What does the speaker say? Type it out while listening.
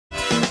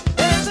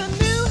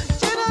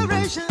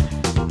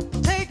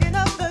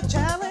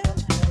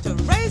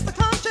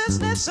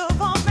answer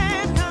for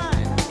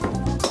mankind.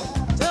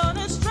 Turn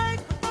it straight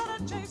without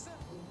a chaser.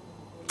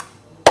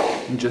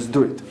 Just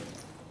do it.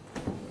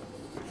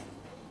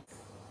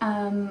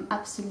 I'm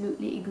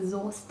absolutely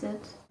exhausted.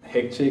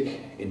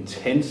 Hectic,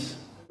 intense.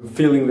 I'm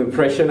feeling the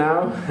pressure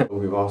now.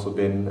 We've also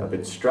been a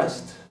bit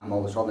stressed. I'm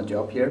always on the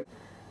job here.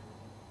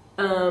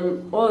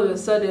 All of a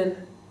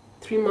sudden,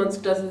 3 months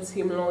doesn't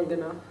seem long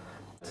enough.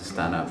 To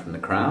stand out from the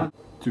crowd.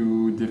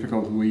 2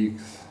 difficult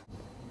weeks.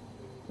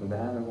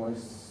 That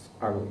was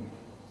ugly.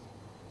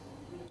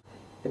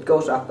 It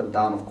goes up and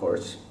down, of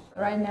course.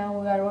 Right now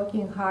we are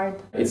working hard.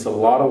 It's a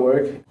lot of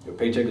work. Your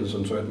paycheck is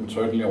uncertain,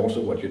 certainly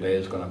also what your day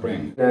is going to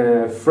bring.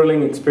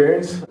 Thrilling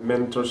experience.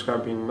 Mentors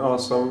have been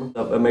awesome.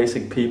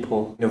 Amazing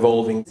people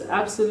involving. It's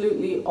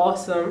absolutely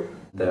awesome.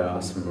 There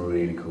are some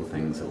really cool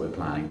things that we're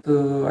planning.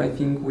 I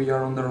think we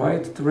are on the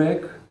right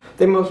track.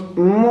 Tenemos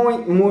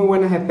muy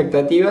buenas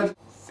expectativas.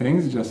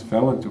 Things just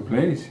fell into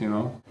place, you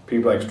know.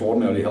 People are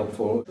extraordinarily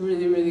helpful.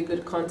 Really, really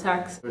good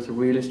contacts. There's a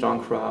really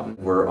strong crowd.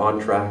 We're on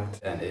track.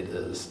 And it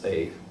is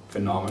a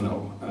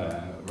phenomenal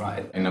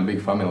ride. In a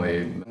big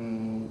family.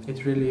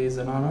 It really is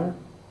an honor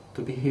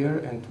to be here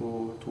and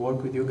to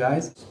work with you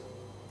guys.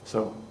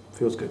 So,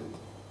 feels good.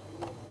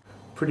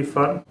 Pretty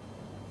fun.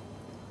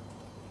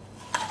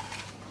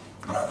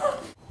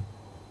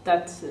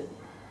 That's it.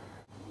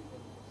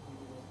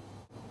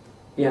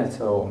 Yeah,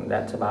 so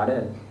that's about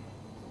it,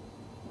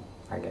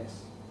 I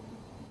guess.